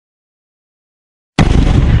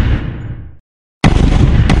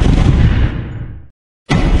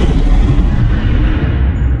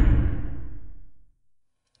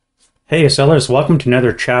Hey sailors, welcome to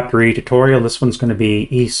another Chapter E tutorial. This one's going to be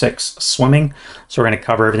E6 swimming. So we're going to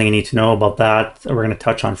cover everything you need to know about that. We're going to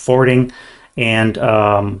touch on fording and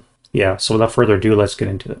yeah, so without further ado, let's get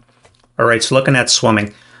into it. All right, so looking at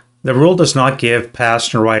swimming. The rule does not give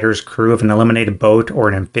passenger riders, crew of an eliminated boat or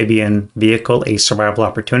an amphibian vehicle a survival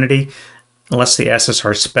opportunity. Unless the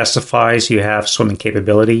SSR specifies you have swimming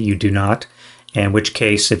capability, you do not. In which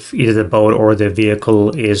case, if either the boat or the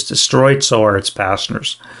vehicle is destroyed, so are its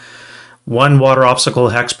passengers. One water obstacle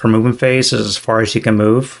hex per movement phase is as far as you can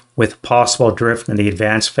move, with possible drift in the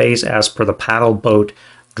advanced phase as per the paddle boat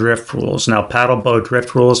drift rules. Now, paddle boat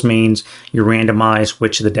drift rules means you randomize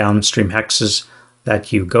which of the downstream hexes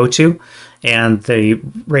that you go to, and the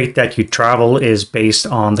rate that you travel is based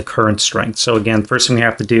on the current strength. So again, first thing we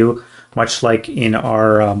have to do, much like in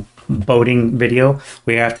our boating video,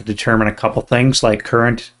 we have to determine a couple things like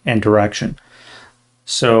current and direction.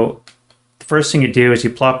 So first thing you do is you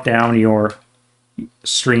plop down your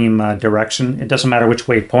stream direction. It doesn't matter which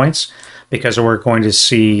way it points because we're going to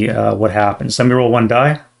see what happens. Let me roll one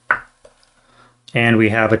die, and we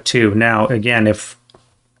have a 2. Now, again, if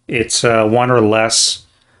it's 1 or less,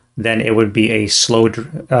 then it would be a slow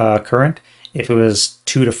current. If it was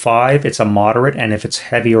 2 to 5, it's a moderate, and if it's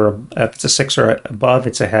heavy or if it's a 6 or above,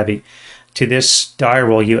 it's a heavy. To this die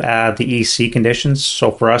roll, you add the EC conditions.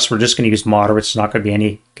 So for us, we're just going to use moderate. It's not going to be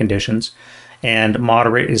any conditions. And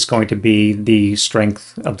moderate is going to be the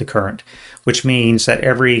strength of the current, which means that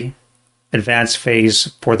every advanced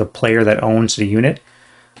phase for the player that owns the unit,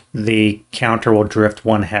 the counter will drift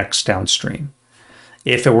 1 hex downstream.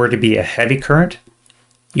 If it were to be a heavy current,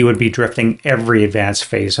 you would be drifting every advanced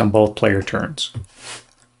phase on both player turns.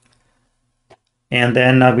 And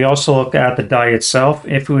then we also look at the die itself.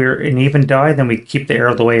 If we were an even die, then we keep the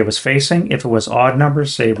arrow the way it was facing. If it was odd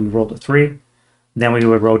numbers, say we rolled a 3, then we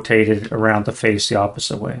would rotate it around to face the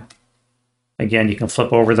opposite way. Again, you can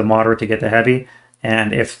flip over the moderate to get the heavy,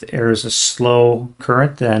 and if there's a slow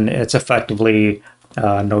current, then it's effectively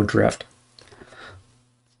no drift.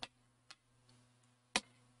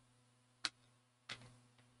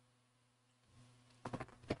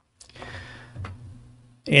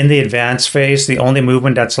 In the advanced phase, the only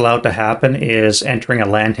movement that's allowed to happen is entering a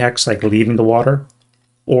land hex, like leaving the water,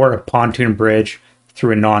 or a pontoon bridge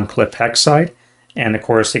through a non-cliff hex side. And of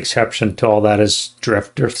course, the exception to all that is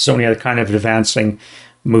drift. There's only other kind of advancing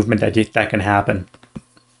movement that can happen.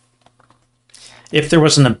 If there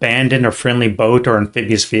was an abandoned or friendly boat or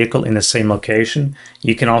amphibious vehicle in the same location,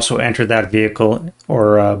 you can also enter that vehicle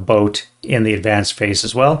or boat in the advanced phase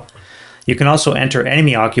as well. You can also enter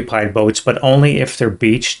enemy-occupied boats, but only if they're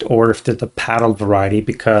beached or if they're the paddle variety,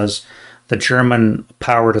 because the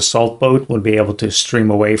German-powered assault boat would be able to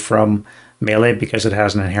stream away from melee because it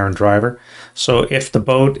has an inherent driver. So if the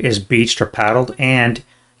boat is beached or paddled and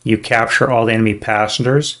you capture all the enemy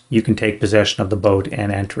passengers, you can take possession of the boat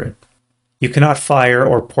and enter it. You cannot fire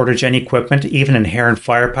or portage any equipment, even inherent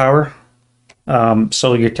firepower.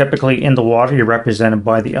 So you're typically in the water, you're represented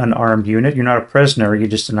by the unarmed unit. You're not a prisoner, you're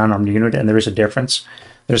just an unarmed unit, and there is a difference.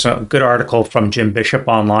 There's a good article from Jim Bishop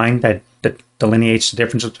online that delineates the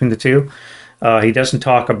difference between the two. He doesn't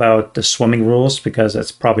talk about the swimming rules because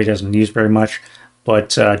that's probably doesn't use very much,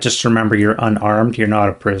 but just remember you're unarmed, you're not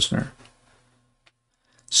a prisoner.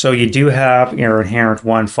 So you do have your inherent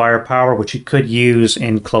 1 firepower, which you could use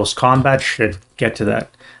in close combat, should get to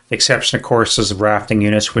that. The exception, of course, is the rafting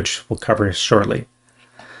units, which we'll cover shortly.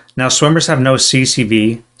 Now, swimmers have no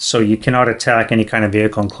CCV, so you cannot attack any kind of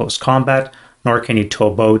vehicle in close combat, nor can you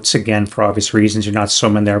tow boats. Again, for obvious reasons, you're not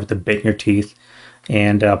swimming there with the bit in your teeth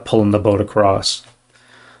and pulling the boat across.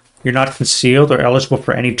 You're not concealed or eligible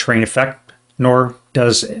for any terrain effect, nor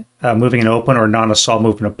does moving in open or non-assault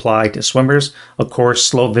movement apply to swimmers. Of course,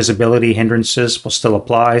 slow visibility hindrances will still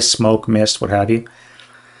apply, smoke, mist, what have you.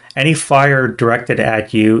 Any fire directed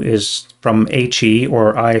at you is from HE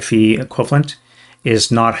or IFE equivalent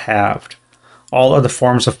is not halved. All other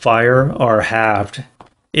forms of fire are halved.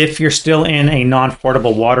 If you're still in a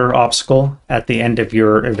non-fordable water obstacle at the end of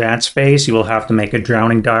your advanced phase, you will have to make a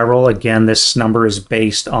drowning die roll. Again, this number is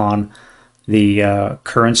based on the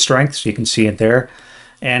current strength, so you can see it there.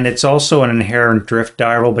 And it's also an inherent drift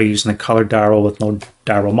die roll by using the colored die roll with no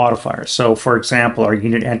die roll modifier. So for example, our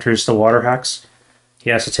unit enters the water hex. He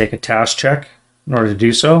has to take a task check in order to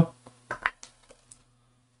do so.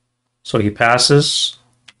 So he passes.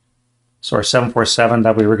 So our 747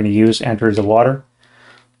 that we were going to use enters the water.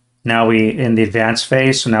 Now in the advanced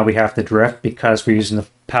phase, so now we have to drift because we're using the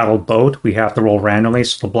paddled boat. We have to roll randomly.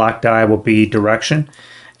 So the black die will be direction,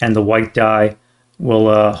 and the white die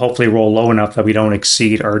will hopefully roll low enough that we don't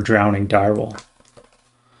exceed our drowning die roll.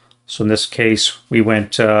 So in this case, we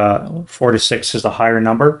went 4 to 6 is the higher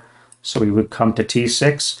number. So we would come to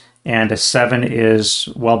T6, and a 7 is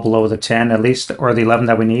well below the 10 at least, or the 11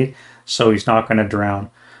 that we need. So he's not going to drown.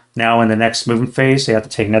 Now in the next movement phase, they have to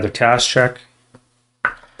take another task check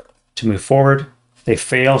to move forward. They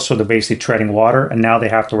fail, so they're basically treading water, and now they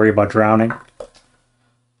have to worry about drowning.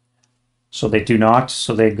 So they do not,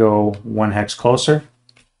 so they go 1 hex closer.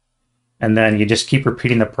 And then you just keep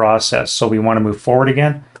repeating the process. So we want to move forward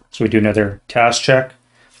again. So we do another task check.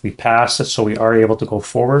 We pass it, so we are able to go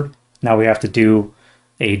forward. Now we have to do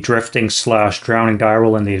a drifting / drowning die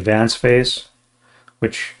roll in the advanced phase,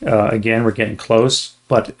 which again, we're getting close,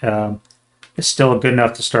 but it's still good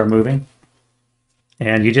enough to start moving.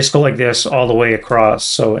 And you just go like this all the way across.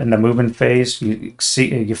 So in the movement phase, you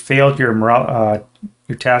see you failed your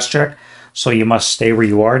task check, so you must stay where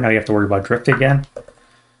you are. Now you have to worry about drift again.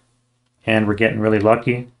 And we're getting really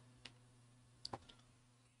lucky.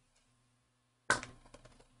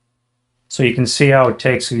 So you can see how it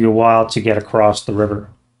takes you a while to get across the river.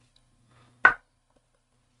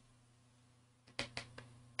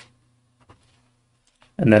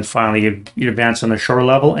 And then finally you advance on the shore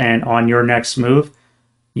level, and on your next move,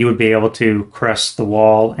 you would be able to crest the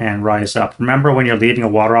wall and rise up. Remember when you're leading a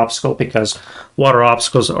water obstacle, because water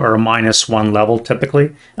obstacles are a -1 level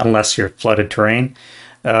typically, unless you're flooded terrain.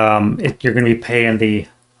 You're going to be paying the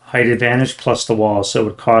height advantage plus the wall, so it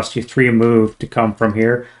would cost you 3 move to come from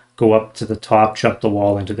here, go up to the top, jump the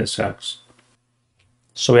wall into this hex.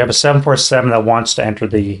 So we have a 747 that wants to enter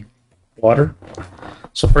the water.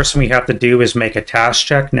 So first thing we have to do is make a task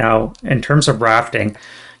check. Now, in terms of rafting,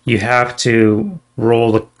 you have to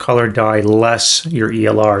roll the color die less your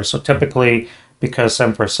ELR. So typically, because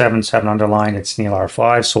 747s have an underline, it's an ELR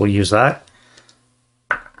 5, so we'll use that.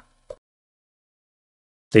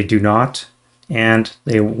 They do not, and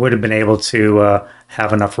they would have been able to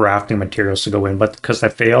have enough rafting materials to go in, but because they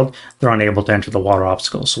failed, they're unable to enter the water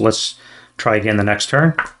obstacle. So let's try again the next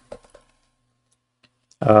turn.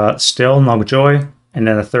 Still no joy, and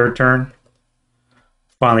then the third turn,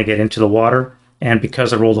 finally get into the water, and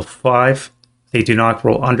because I rolled a 5, they do not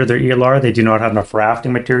roll under their ELR, they do not have enough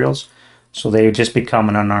rafting materials, so they just become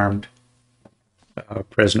an unarmed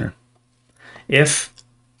prisoner. If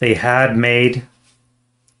they had made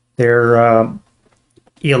their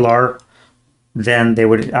ELR, then they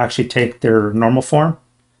would actually take their normal form,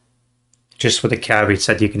 just with the caveats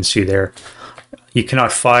that you can see there. You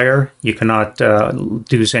cannot fire, you cannot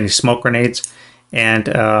do any smoke grenades, and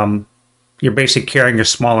you're basically carrying your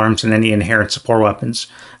small arms and any inherent support weapons,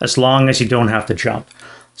 as long as you don't have to jump.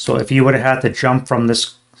 So if you would have had to jump from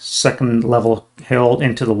this 2nd level hill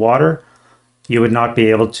into the water, you would not be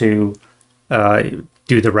able to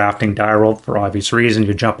do the rafting die roll for obvious reason.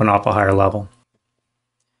 You're jumping off a higher level.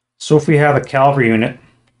 So if we have a cavalry unit,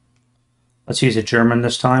 let's use a German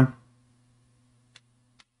this time.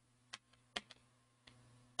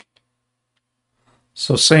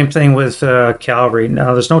 So same thing with cavalry.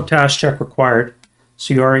 Now there's no task check required,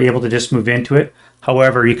 so you are able to just move into it.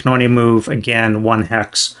 However, you can only move again 1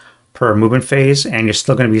 hex per movement phase, and you're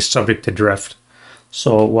still going to be subject to drift.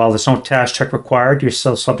 So while there's no task check required, you're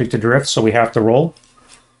still subject to drift, so we have to roll.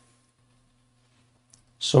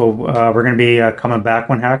 So we're going to be coming back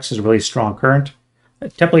 1 hex is a really strong current.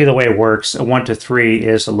 Typically the way it works, a 1 to 3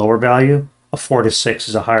 is a lower value, a 4 to 6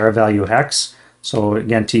 is a higher value hex. So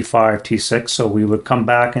again, T5, T6, so we would come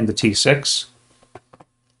back into T6.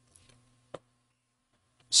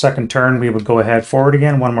 Second turn, we would go ahead forward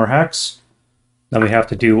again, 1 more hex. Then we have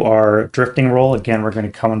to do our drifting roll. Again, we're going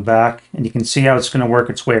to come back, and you can see how it's going to work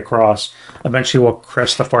its way across. Eventually, we'll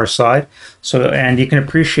crest the far side. So, and you can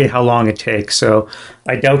appreciate how long it takes. So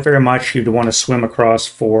I doubt very much you'd want to swim across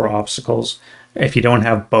 4 obstacles. If you don't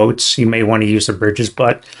have boats, you may want to use the bridges,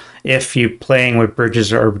 but if you're playing with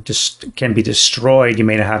bridges or just can be destroyed, you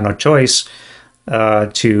may have no choice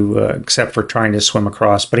except for trying to swim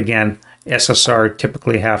across. But again, SSR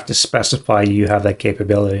typically have to specify you have that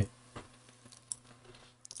capability.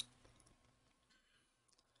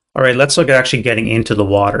 All right, let's look at actually getting into the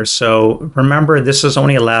water. So remember, this is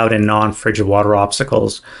only allowed in non-frigid water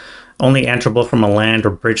obstacles. Only enterable from a land or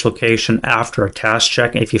bridge location after a task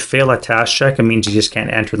check. If you fail a task check, it means you just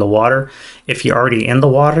can't enter the water. If you're already in the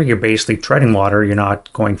water, you're basically treading water. You're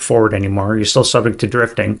not going forward anymore. You're still subject to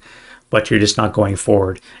drifting, but you're just not going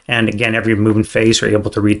forward. And again, every movement phase, you're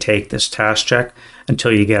able to retake this task check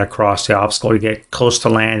until you get across the obstacle. You get close to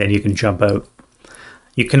land and you can jump out.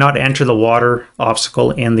 You cannot enter the water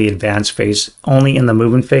obstacle in the advanced phase, only in the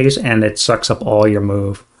movement phase, and it sucks up all your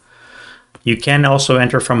move. You can also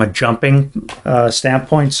enter from a jumping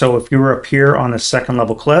standpoint. So if you were up here on the 2nd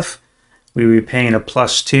level cliff we would be paying a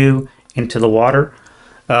 +2 into the water.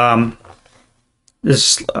 I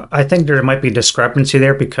think there might be a discrepancy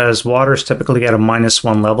there because water is typically at a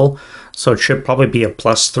 -1 level, so it should probably be a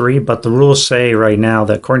 +3, but the rules say right now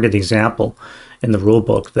that according to the example in the rule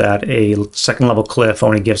book that a second level cliff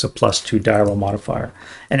only gives a +2 die roll modifier.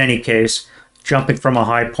 In any case, jumping from a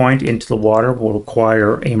high point into the water will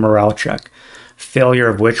require a morale check, failure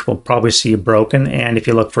of which will probably see you broken, and if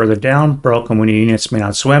you look further down, broken when your units may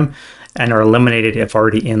not swim and are eliminated if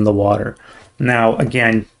already in the water. Now,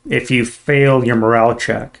 again, if you fail your morale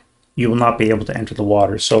check, you will not be able to enter the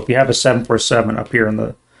water. So if you have a 747 up here in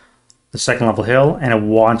the second level hill and it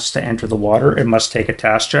wants to enter the water, it must take a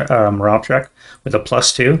task check, morale check with a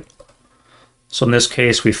 +2. So in this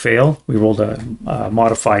case, we fail. We rolled a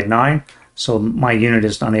modified 9. So my unit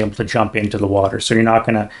is unable to jump into the water. So you're not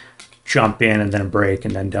going to jump in and then break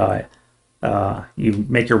and then die. You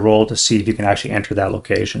make your roll to see if you can actually enter that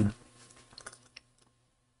location.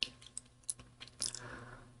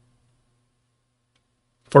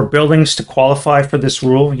 For buildings to qualify for this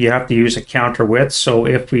rule, you have to use a counter width. So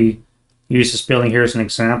if we use this building here as an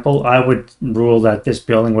example, I would rule that this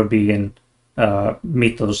building would be in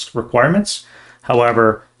meet those requirements.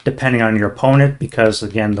 However, depending on your opponent, because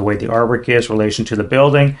again, the way the artwork is in relation to the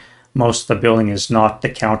building, most of the building is not the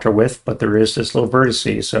counter width, but there is this little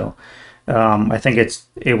vertice. So I think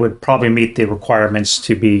it would probably meet the requirements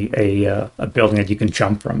to be a building that you can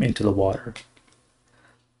jump from into the water.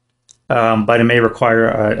 But it may require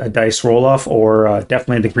a dice roll-off or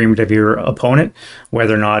definitely the agreement of your opponent,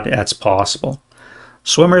 whether or not that's possible.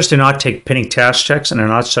 Swimmers do not take pinning task checks and are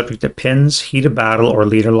not subject to pins, heat of battle, or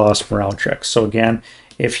leader loss morale checks. So again,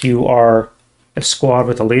 if you are a squad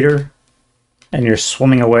with a leader and you're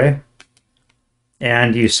swimming away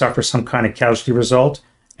and you suffer some kind of casualty result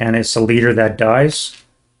and it's the leader that dies,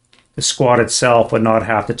 the squad itself would not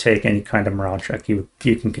have to take any kind of morale check. You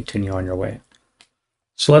can continue on your way.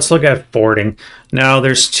 So let's look at fording. Now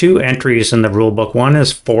there's two entries in the rulebook. One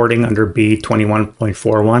is fording under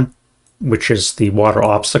B21.41, which is the water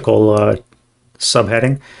obstacle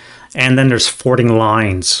subheading. And then there's fording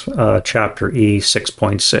lines, chapter E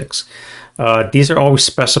 6.6. These are always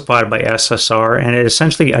specified by SSR, and it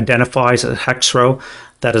essentially identifies a hex row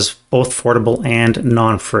that is both fordable and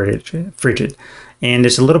non-frigid. And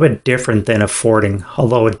it's a little bit different than a fording.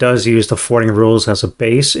 Although it does use the fording rules as a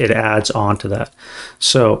base, it adds on to that.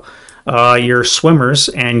 So you're swimmers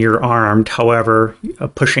and you're armed. However,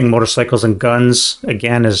 pushing motorcycles and guns,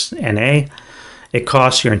 again, is NA. It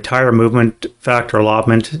costs your entire movement factor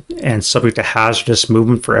allotment and subject to hazardous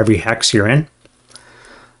movement for every hex you're in.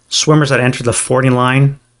 Swimmers that enter the fording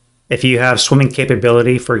line, if you have swimming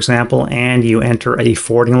capability, for example, and you enter a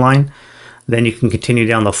fording line, then you can continue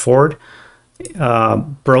down the ford.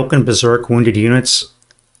 Broken, berserk, wounded units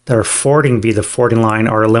that are fording via the fording line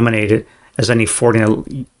are eliminated as any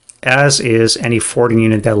fording, as is any fording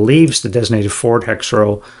unit that leaves the designated ford hex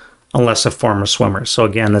row unless a former swimmer. So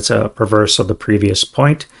again, that's a reverse of the previous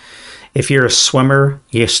point. If you're a swimmer,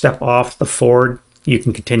 you step off the ford, you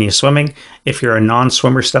can continue swimming. If you're a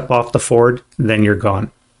non-swimmer, step off the ford, then you're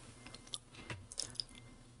gone.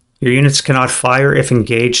 Your units cannot fire if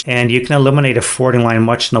engaged, and you can eliminate a fording line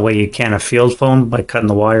much in the way you can a field foam by cutting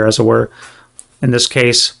the wire, as it were. In this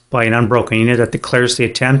case, by an unbroken unit that declares the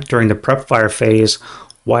attempt during the prep fire phase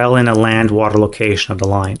while in a land water location of the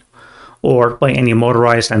line, or by any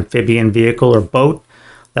motorized amphibian vehicle or boat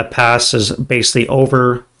that passes basically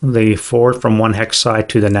over the ford from one hex side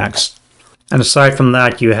to the next. And aside from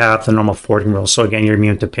that, you have the normal fording rules. So again, you're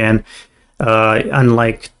immune to pin.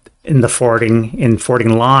 Unlike in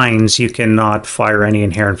fording lines, you cannot fire any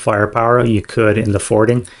inherent firepower. You could in the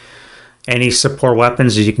fording. Any support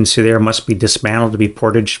weapons, as you can see there, must be dismantled to be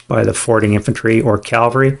portaged by the fording infantry or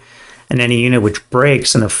cavalry. And any unit which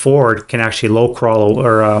breaks in a ford can actually low crawl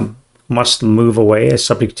or must move away as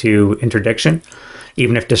subject to interdiction,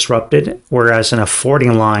 even if disrupted. Whereas in a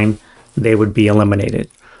fording line, they would be eliminated.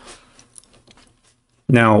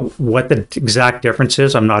 Now, what the exact difference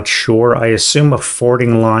is, I'm not sure. I assume a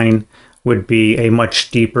fording line would be a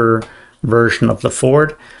much deeper version of the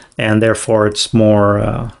ford, and therefore it's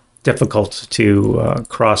more difficult to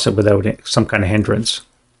cross it without some kind of hindrance.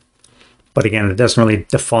 But again, it doesn't really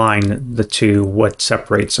define the two, what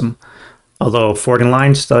separates them. Although fording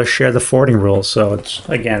lines does share the fording rules, so it's,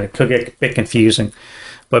 again, it could get a bit confusing.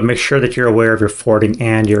 But make sure that you're aware of your fording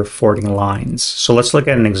and your fording lines. So let's look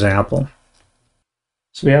at an example.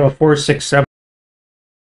 So we have a 467,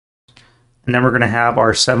 and then we're going to have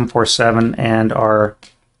our 747 and our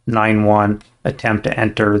 91 attempt to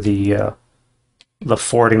enter the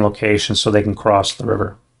fording location so they can cross the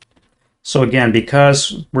river. So again,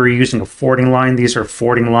 because we're using a fording line, these are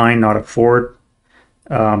fording line, not a ford.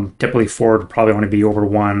 Typically ford would probably want to be over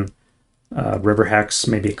one river hex,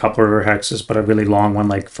 maybe a couple of river hexes, but a really long one,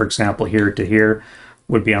 like for example here to here,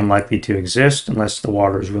 would be unlikely to exist unless the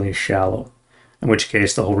water is really shallow, in which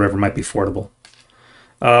case the whole river might be fordable.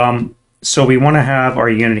 So we want to have our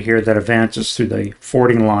unit here that advances through the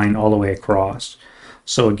fording line all the way across.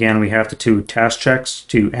 So again, we have the two test checks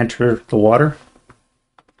to enter the water.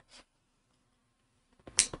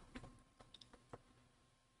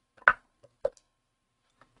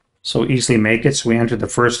 So easily make it. So we enter the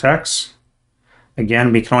first hex.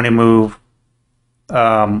 Again, we can only move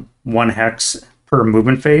 1 hex per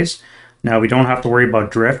movement phase. Now we don't have to worry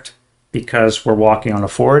about drift because we're walking on a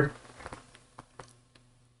ford.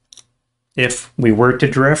 If we were to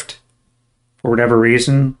drift for whatever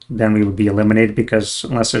reason, then we would be eliminated, because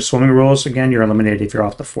unless there's swimming rules, again, you're eliminated if you're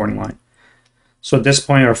off the fording line. So at this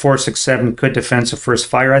point, our 467 could defensive first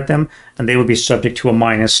fire at them, and they would be subject to a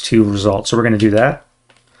 -2 result. So we're going to do that.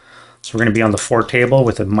 So we're going to be on the fort table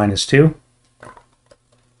with a -2.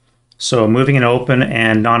 So moving it open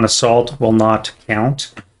and non-assault will not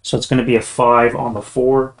count. So it's going to be a 5 on the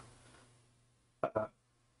 4,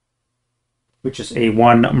 which is a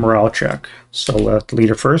 1 morale check. So the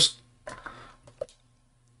leader first.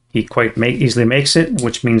 He quite easily makes it,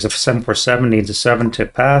 which means if 747 needs a 7 to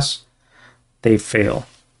pass, they fail.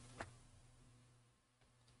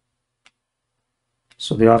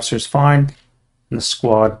 So the officer's fine, and the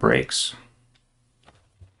squad breaks.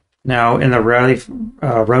 Now, in the rally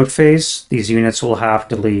route phase, these units will have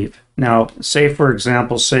to leave. Now, say for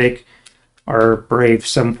example's sake, our brave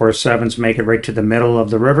 747s make it right to the middle of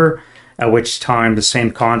the river, at which time the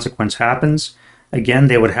same consequence happens. Again,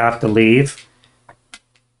 they would have to leave.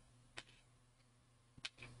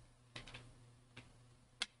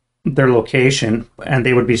 Their location, and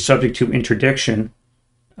they would be subject to interdiction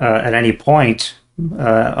at any point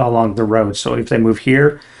along the road. So if they move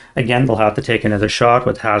here, again, they'll have to take another shot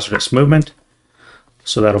with hazardous movement.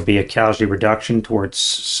 So that'll be a casualty reduction towards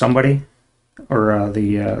somebody, or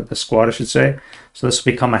the squad, I should say. So this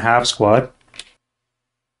will become a half squad.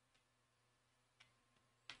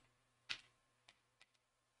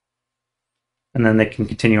 And then they can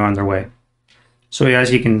continue on their way. So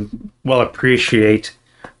as you can well appreciate,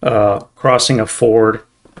 crossing a ford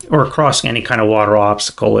or crossing any kind of water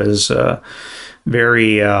obstacle is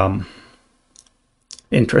very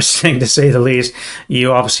interesting, to say the least.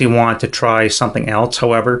 You obviously want to try something else.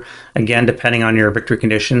 However, again, depending on your victory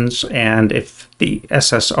conditions and if the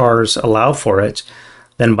SSRs allow for it,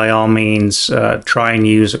 then by all means try and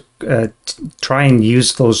use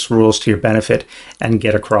those rules to your benefit and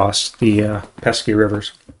get across the pesky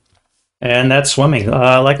rivers. And that's swimming.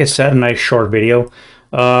 Like I said, a nice short video.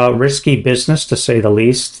 Risky business, to say the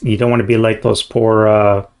least. You don't want to be like those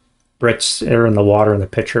poor Brits there in the water in the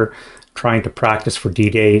picture, trying to practice for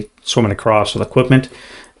D-Day, swimming across with equipment.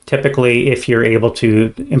 Typically, if you're able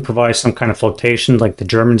to improvise some kind of flotation, like the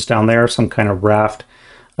Germans down there, some kind of raft,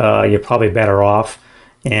 you're probably better off.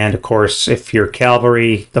 And of course, if you're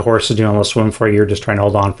cavalry, the horse is doing all the swim for you, you're just trying to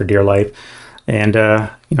hold on for dear life. And,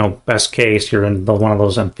 you know, best case, you're in one of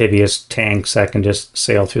those amphibious tanks that can just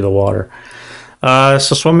sail through the water.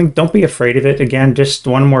 So swimming, don't be afraid of it. Again, just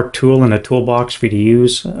one more tool in the toolbox for you to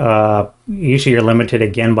use. Usually you're limited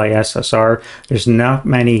again by SSR. There's not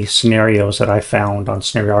many scenarios that I found on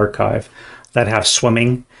Scenario Archive that have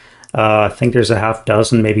swimming. I think there's a half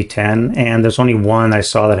dozen, maybe 10, and there's only one I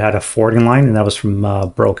saw that had a fording line, and that was from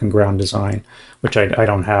Broken Ground Design, which I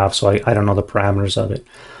don't have, so I don't know the parameters of it.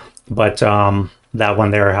 But that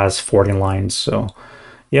one there has fording lines, so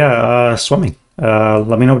yeah, swimming.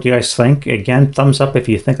 Let me know what you guys think. Again, thumbs up if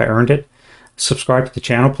you think I earned it. Subscribe to the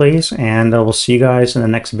channel, please, and we'll see you guys in the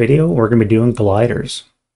next video. We're going to be doing gliders.